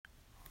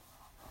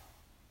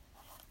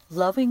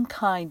Loving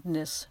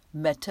kindness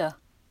metta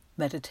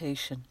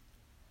meditation.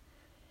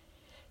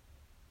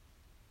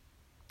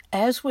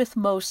 As with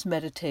most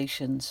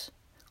meditations,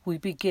 we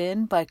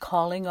begin by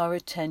calling our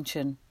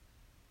attention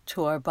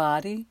to our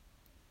body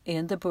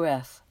and the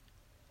breath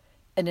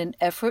in an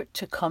effort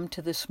to come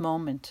to this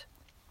moment.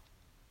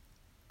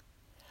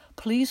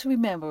 Please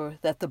remember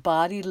that the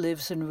body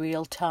lives in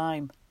real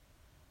time,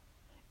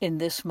 in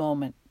this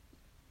moment.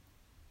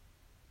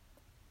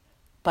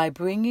 By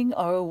bringing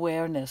our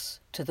awareness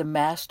to the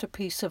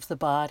masterpiece of the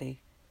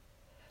body,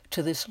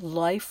 to this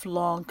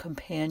lifelong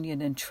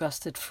companion and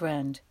trusted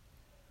friend,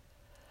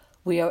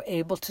 we are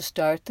able to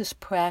start this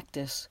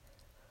practice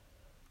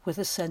with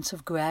a sense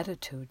of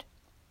gratitude.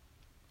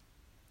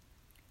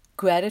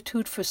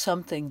 Gratitude for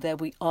something that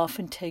we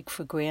often take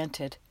for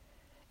granted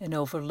and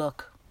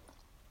overlook.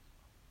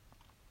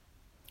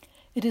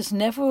 It is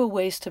never a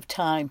waste of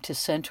time to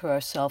center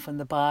ourselves in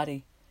the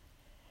body,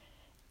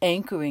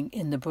 anchoring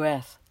in the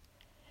breath,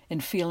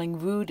 and feeling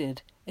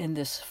rooted in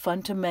this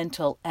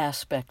fundamental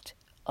aspect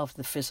of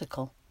the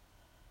physical.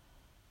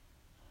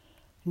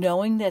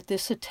 Knowing that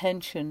this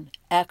attention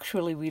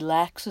actually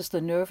relaxes the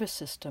nervous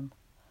system,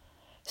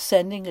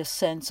 sending a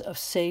sense of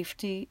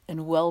safety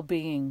and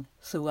well-being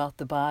throughout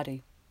the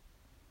body.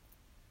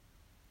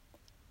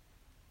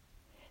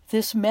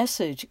 This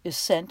message is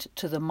sent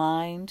to the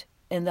mind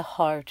and the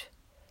heart,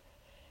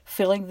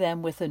 filling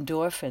them with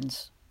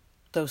endorphins,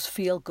 those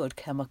feel-good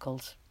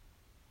chemicals.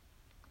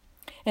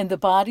 And the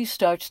body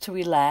starts to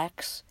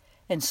relax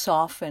and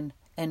soften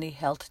any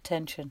held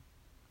tension.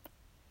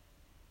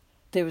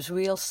 There is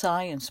real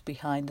science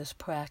behind this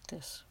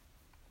practice.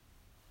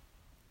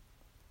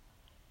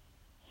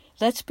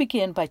 Let's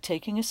begin by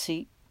taking a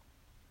seat,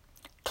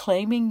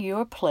 claiming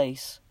your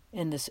place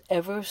in this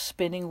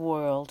ever-spinning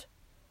world,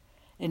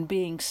 and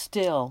being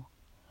still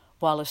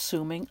while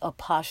assuming a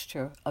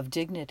posture of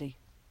dignity.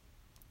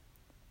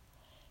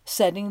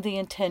 Setting the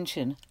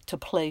intention to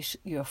place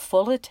your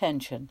full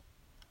attention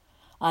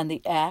on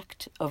the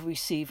act of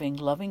receiving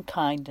loving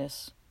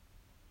kindness,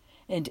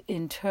 and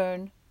in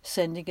turn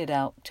sending it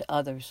out to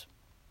others.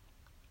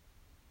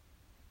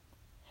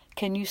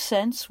 Can you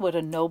sense what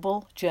a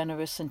noble,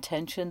 generous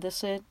intention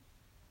this is?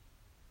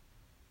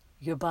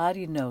 Your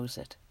body knows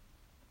it.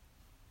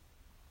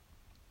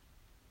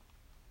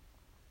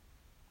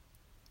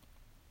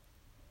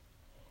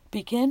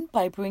 Begin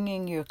by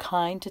bringing your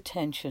kind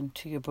attention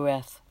to your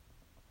breath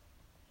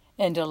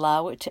and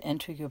allow it to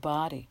enter your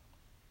body,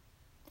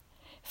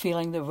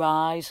 feeling the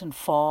rise and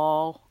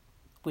fall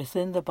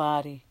within the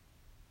body,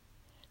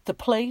 the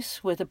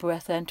place where the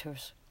breath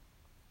enters.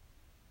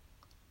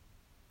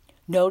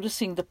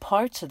 Noticing the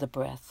parts of the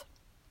breath,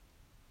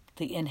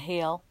 the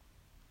inhale,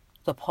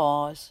 the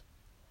pause,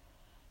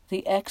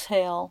 the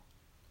exhale,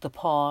 the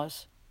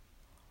pause,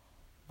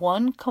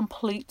 one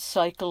complete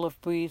cycle of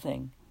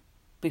breathing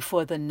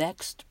before the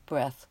next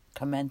breath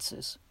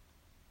commences.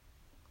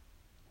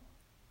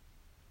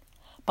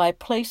 By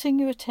placing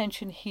your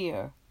attention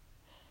here,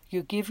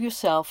 you give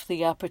yourself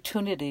the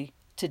opportunity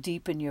to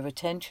deepen your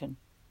attention.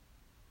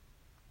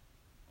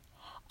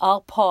 I'll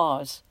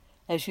pause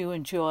as you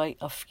enjoy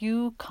a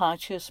few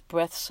conscious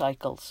breath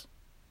cycles.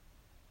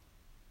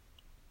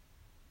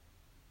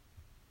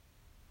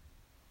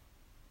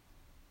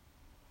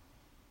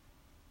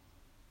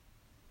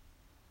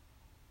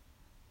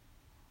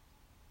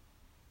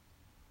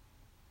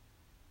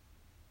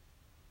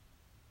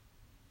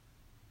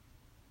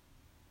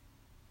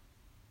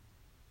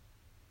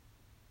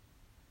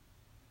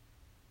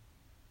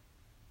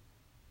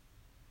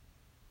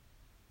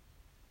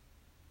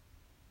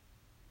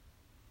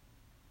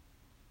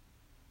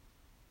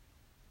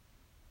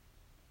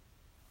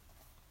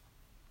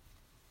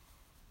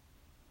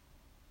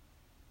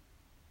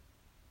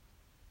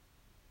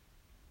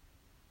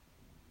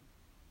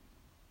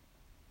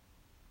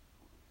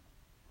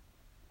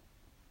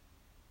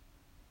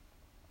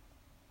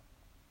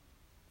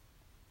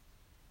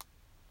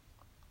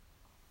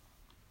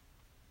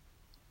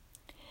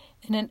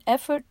 In an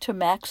effort to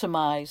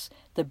maximize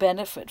the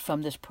benefit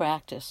from this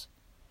practice,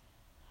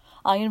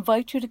 I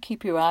invite you to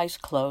keep your eyes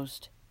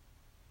closed,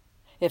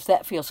 if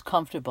that feels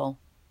comfortable,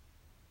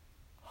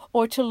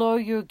 or to lower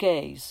your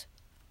gaze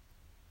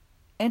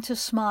and to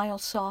smile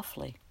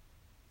softly.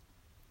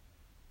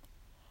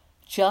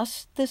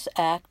 Just this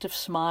act of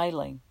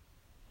smiling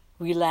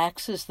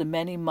relaxes the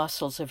many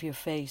muscles of your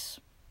face.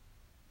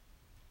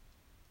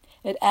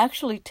 It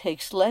actually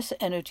takes less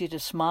energy to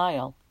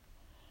smile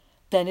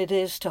than it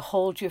is to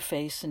hold your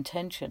face in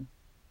tension.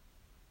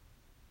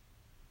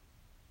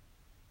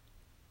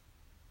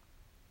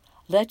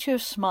 Let your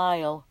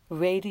smile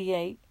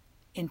radiate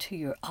into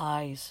your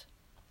eyes.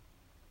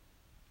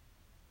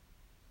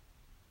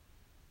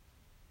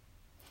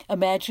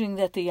 Imagining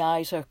that the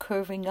eyes are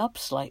curving up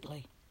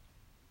slightly.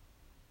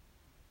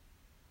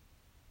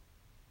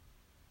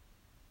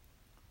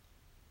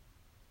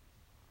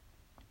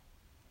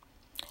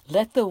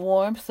 Let the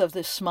warmth of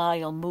the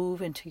smile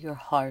move into your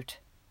heart.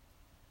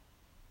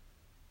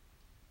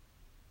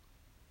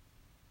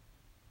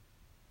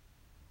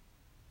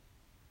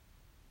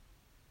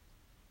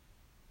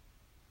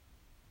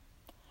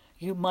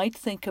 You might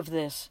think of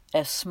this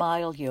as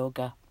smile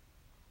yoga,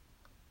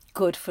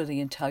 good for the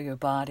entire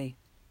body.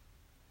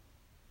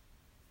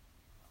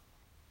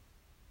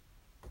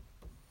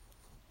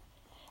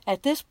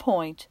 At this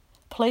point,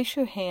 place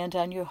your hand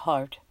on your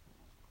heart.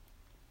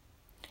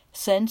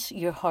 Sense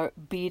your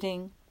heart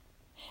beating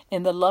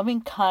in the loving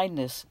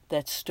kindness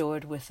that's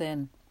stored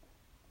within.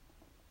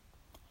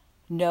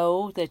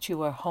 Know that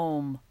you are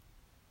home.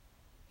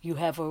 You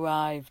have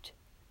arrived.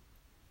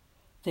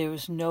 There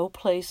is no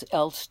place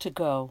else to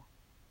go.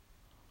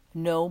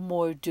 No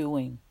more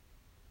doing.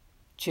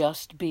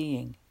 Just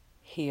being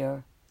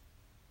here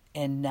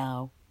and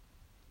now.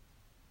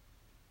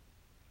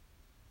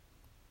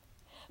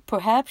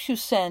 Perhaps you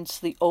sense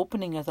the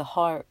opening of the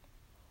heart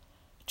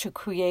to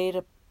create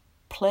a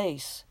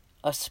place,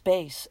 a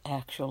space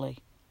actually,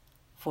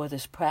 for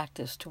this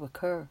practice to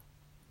occur.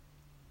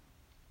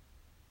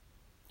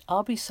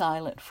 I'll be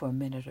silent for a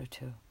minute or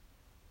two.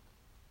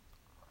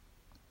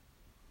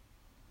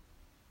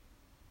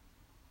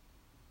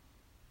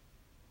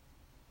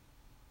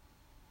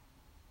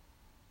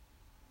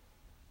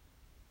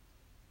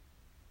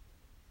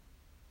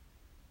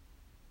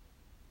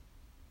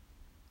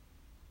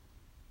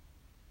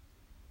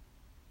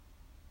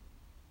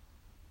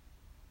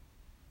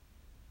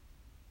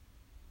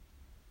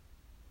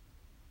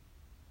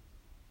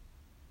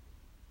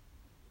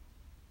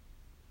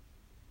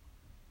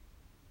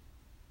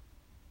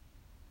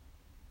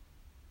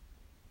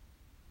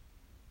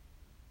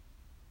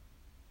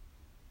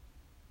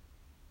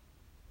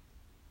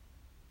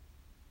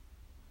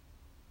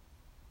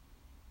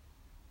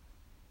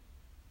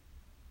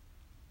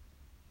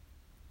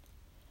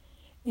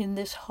 In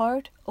this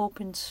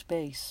heart-open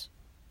space,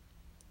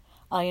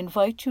 I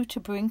invite you to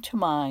bring to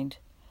mind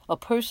a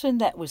person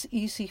that was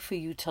easy for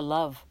you to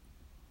love,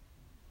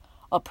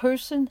 a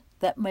person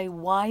that may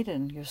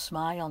widen your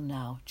smile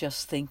now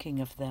just thinking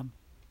of them.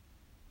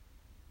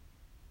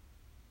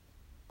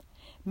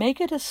 Make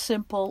it a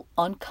simple,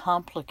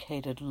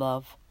 uncomplicated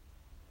love,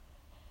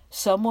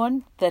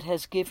 someone that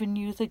has given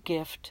you the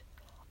gift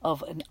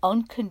of an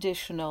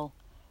unconditional,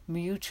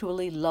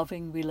 mutually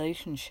loving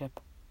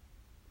relationship.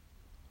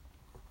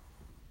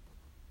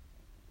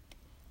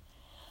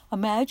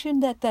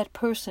 Imagine that that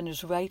person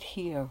is right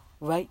here,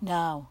 right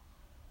now,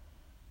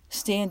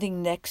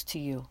 standing next to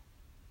you,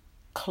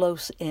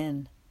 close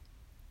in.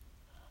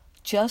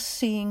 Just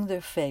seeing their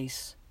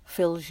face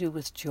fills you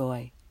with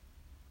joy.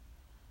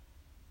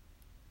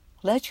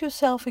 Let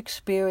yourself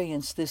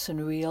experience this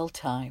in real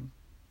time,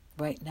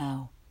 right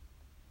now.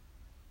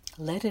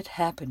 Let it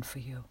happen for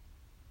you.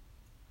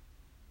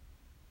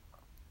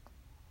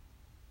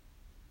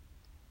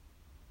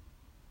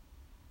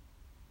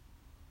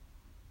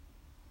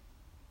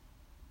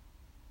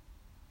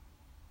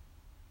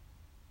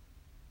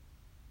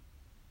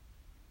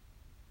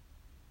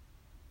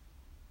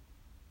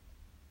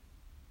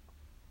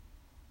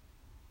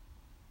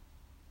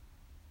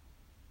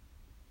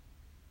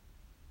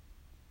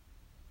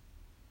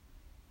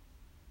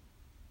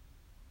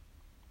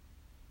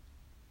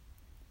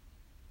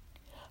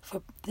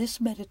 For this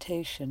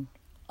meditation,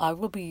 I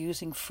will be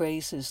using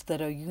phrases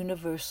that are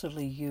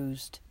universally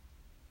used.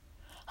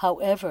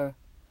 However,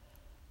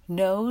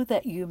 know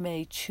that you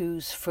may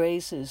choose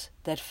phrases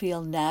that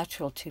feel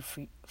natural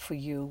for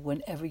you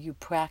whenever you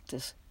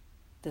practice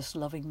this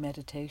loving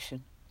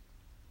meditation.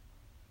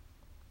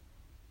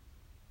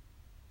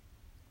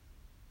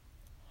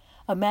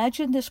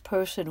 Imagine this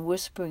person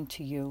whispering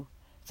to you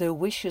their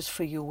wishes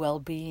for your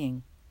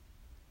well-being.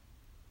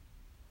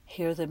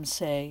 Hear them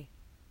say,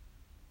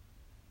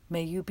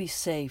 "May you be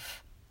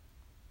safe.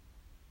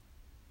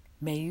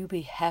 May you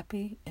be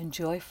happy and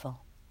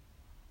joyful.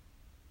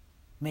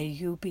 May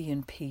you be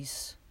in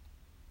peace.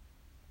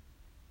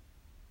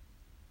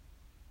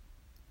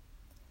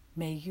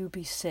 May you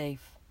be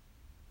safe.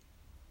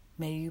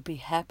 May you be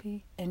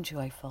happy and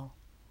joyful.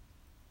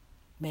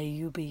 May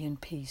you be in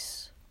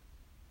peace.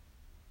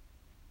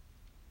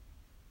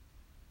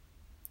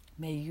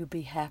 May you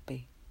be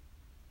happy.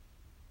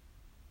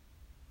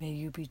 May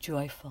you be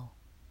joyful.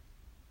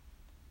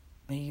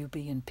 May you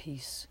be in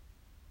peace."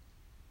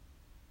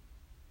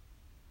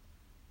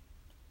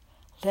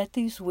 Let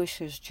these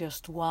wishes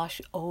just wash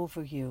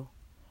over you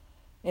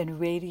and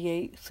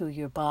radiate through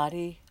your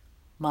body,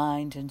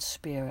 mind, and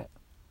spirit.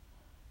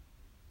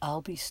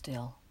 I'll be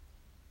still.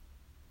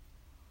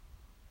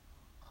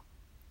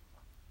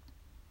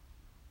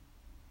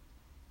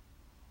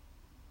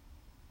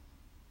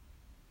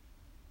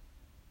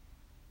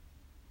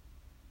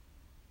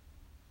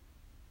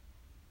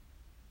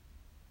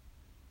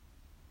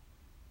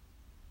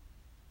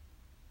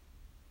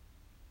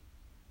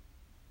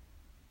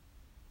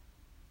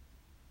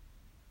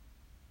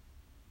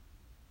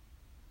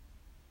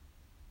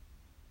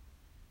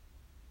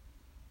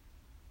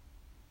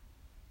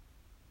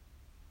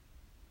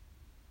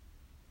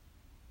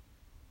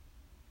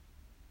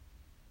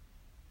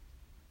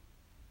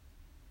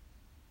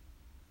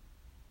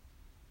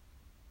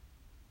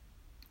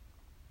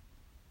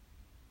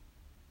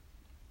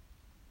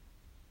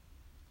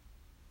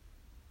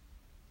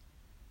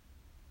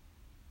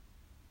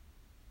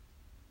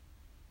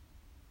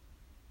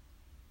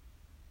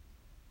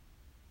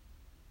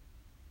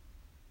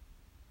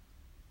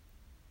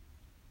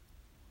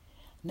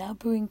 Now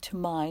bring to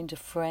mind a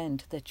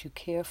friend that you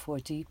care for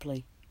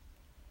deeply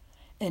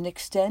and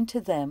extend to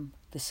them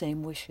the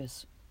same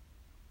wishes.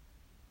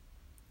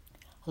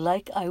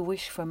 Like I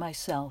wish for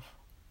myself,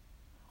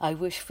 I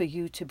wish for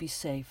you to be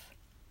safe.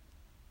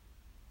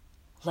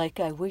 Like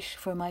I wish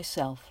for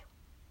myself,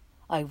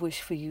 I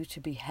wish for you to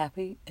be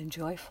happy and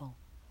joyful.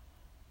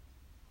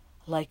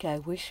 Like I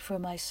wish for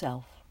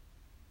myself,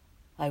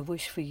 I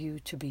wish for you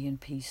to be in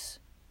peace.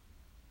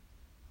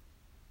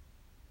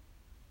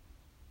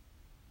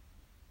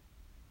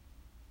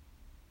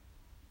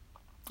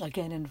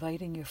 Again,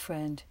 inviting your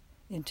friend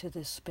into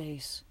this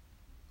space,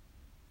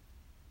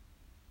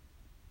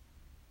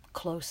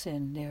 close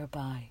in,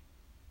 nearby.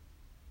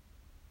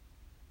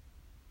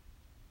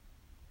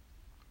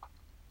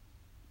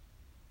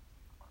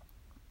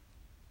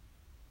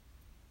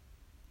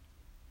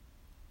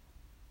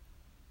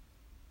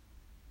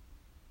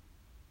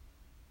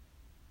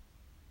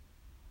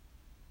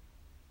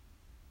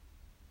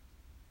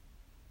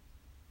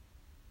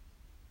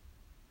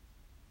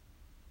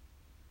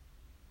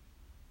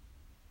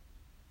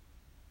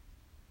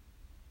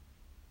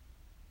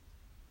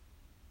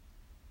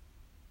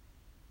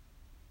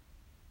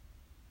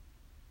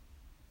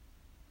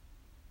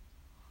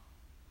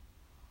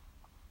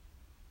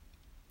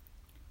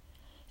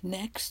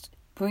 Next,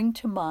 bring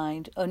to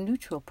mind a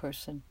neutral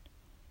person.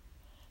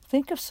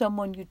 Think of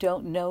someone you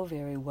don't know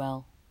very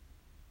well.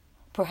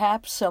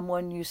 Perhaps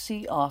someone you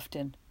see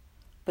often,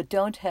 but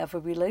don't have a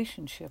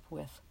relationship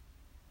with.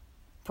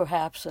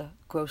 Perhaps a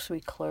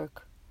grocery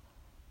clerk,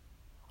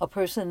 a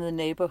person in the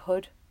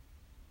neighborhood,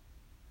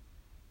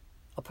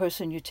 a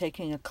person you're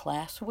taking a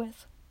class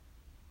with.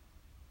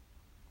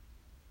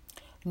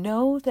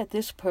 Know that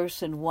this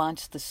person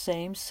wants the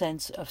same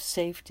sense of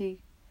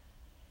safety,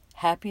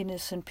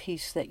 happiness, and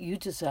peace that you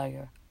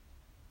desire.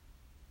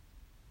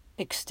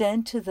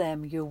 Extend to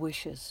them your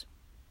wishes.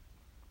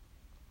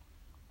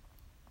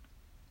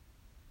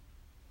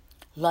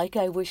 Like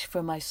I wish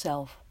for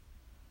myself,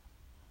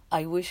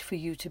 I wish for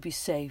you to be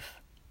safe.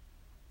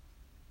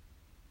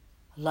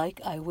 Like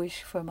I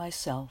wish for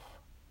myself,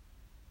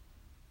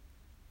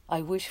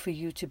 I wish for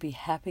you to be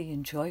happy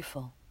and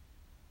joyful.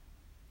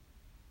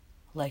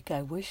 Like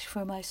I wish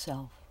for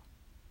myself,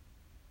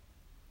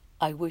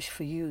 I wish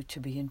for you to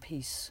be in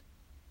peace.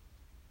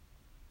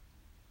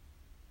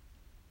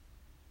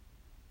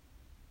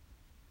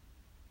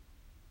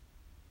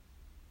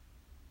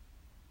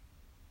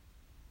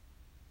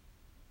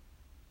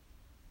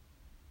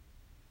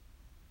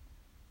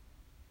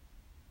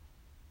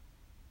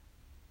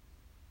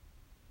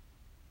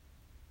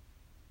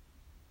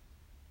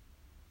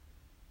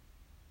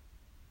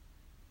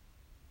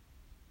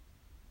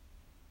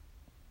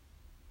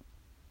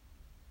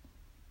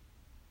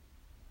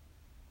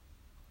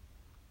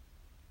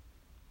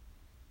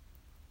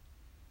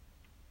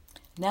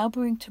 Now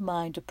bring to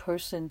mind a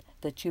person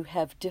that you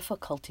have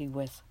difficulty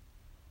with.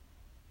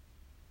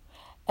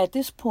 At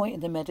this point in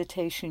the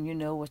meditation, you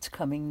know what's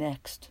coming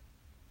next.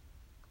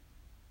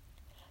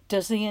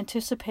 Does the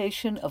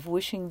anticipation of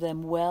wishing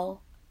them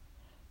well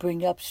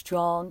bring up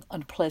strong,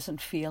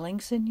 unpleasant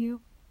feelings in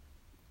you?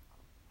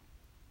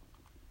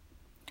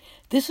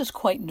 This is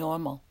quite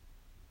normal,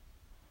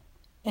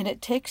 and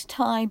it takes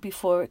time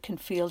before it can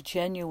feel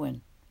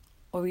genuine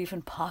or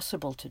even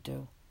possible to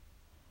do.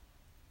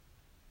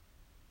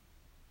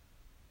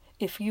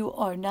 If you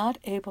are not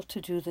able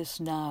to do this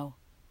now,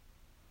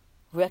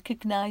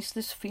 recognize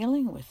this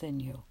feeling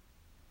within you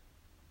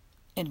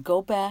and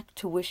go back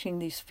to wishing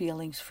these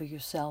feelings for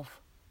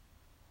yourself.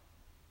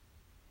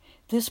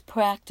 This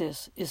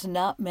practice is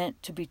not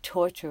meant to be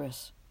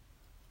torturous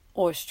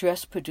or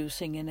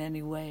stress-producing in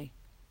any way.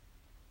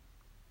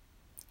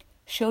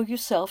 Show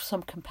yourself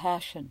some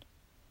compassion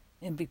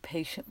and be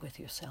patient with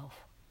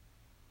yourself.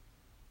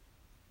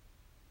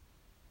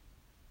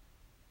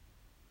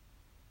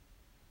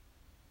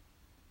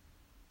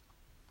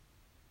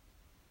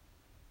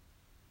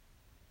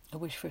 I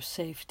wish for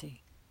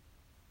safety.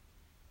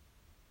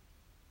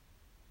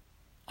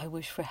 I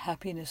wish for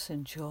happiness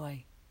and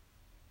joy.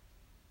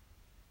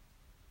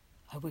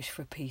 I wish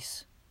for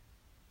peace.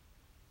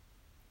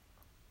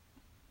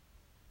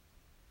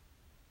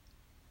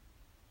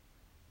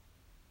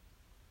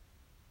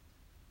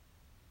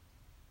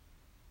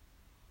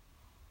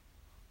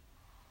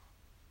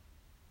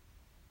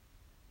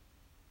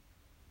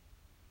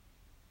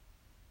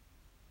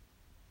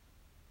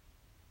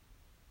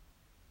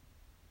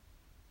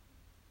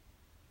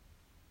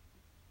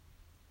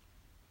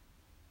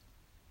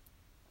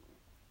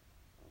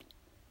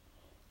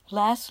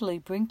 Lastly,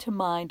 bring to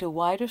mind a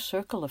wider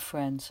circle of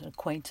friends and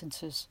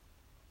acquaintances,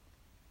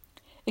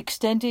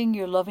 extending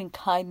your loving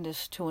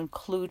kindness to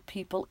include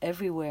people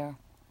everywhere,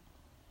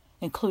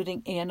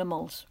 including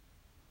animals,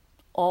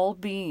 all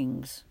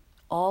beings,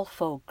 all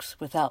folks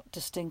without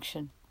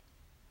distinction,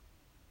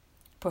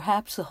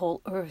 perhaps the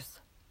whole earth.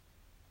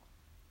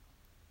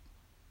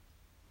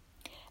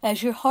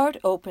 As your heart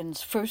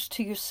opens first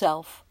to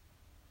yourself,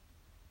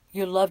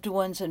 your loved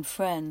ones and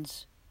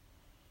friends,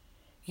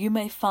 you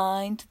may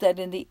find that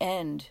in the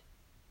end,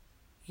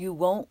 You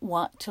won't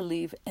want to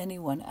leave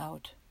anyone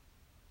out.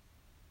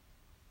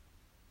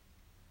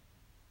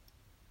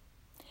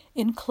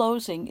 In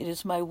closing, it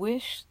is my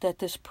wish that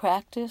this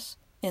practice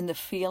and the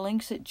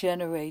feelings it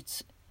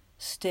generates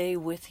stay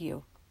with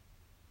you.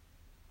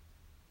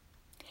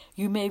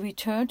 You may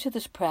return to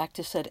this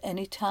practice at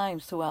any time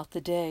throughout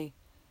the day,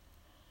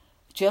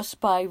 just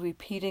by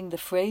repeating the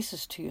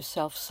phrases to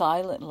yourself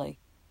silently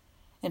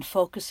and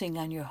focusing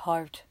on your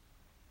heart.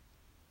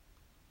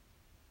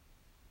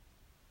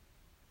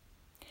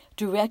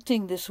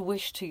 Directing this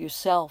wish to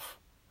yourself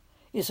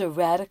is a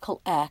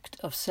radical act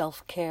of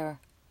self-care.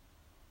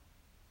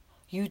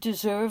 You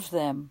deserve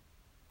them.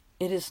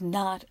 It is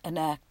not an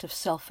act of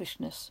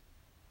selfishness.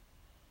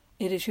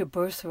 It is your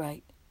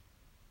birthright.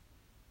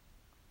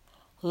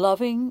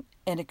 Loving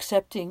and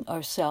accepting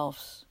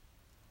ourselves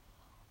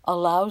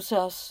allows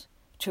us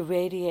to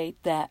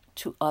radiate that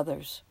to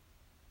others.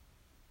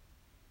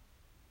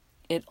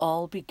 It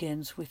all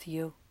begins with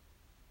you.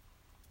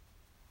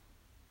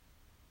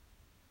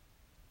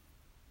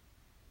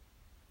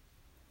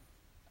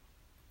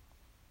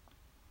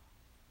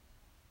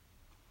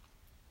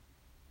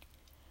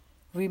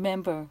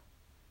 Remember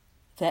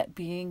that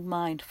being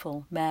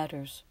mindful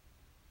matters.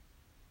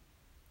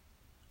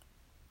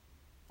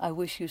 I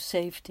wish you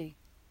safety,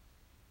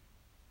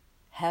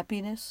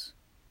 happiness,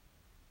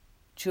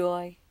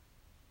 joy,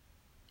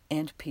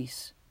 and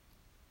peace.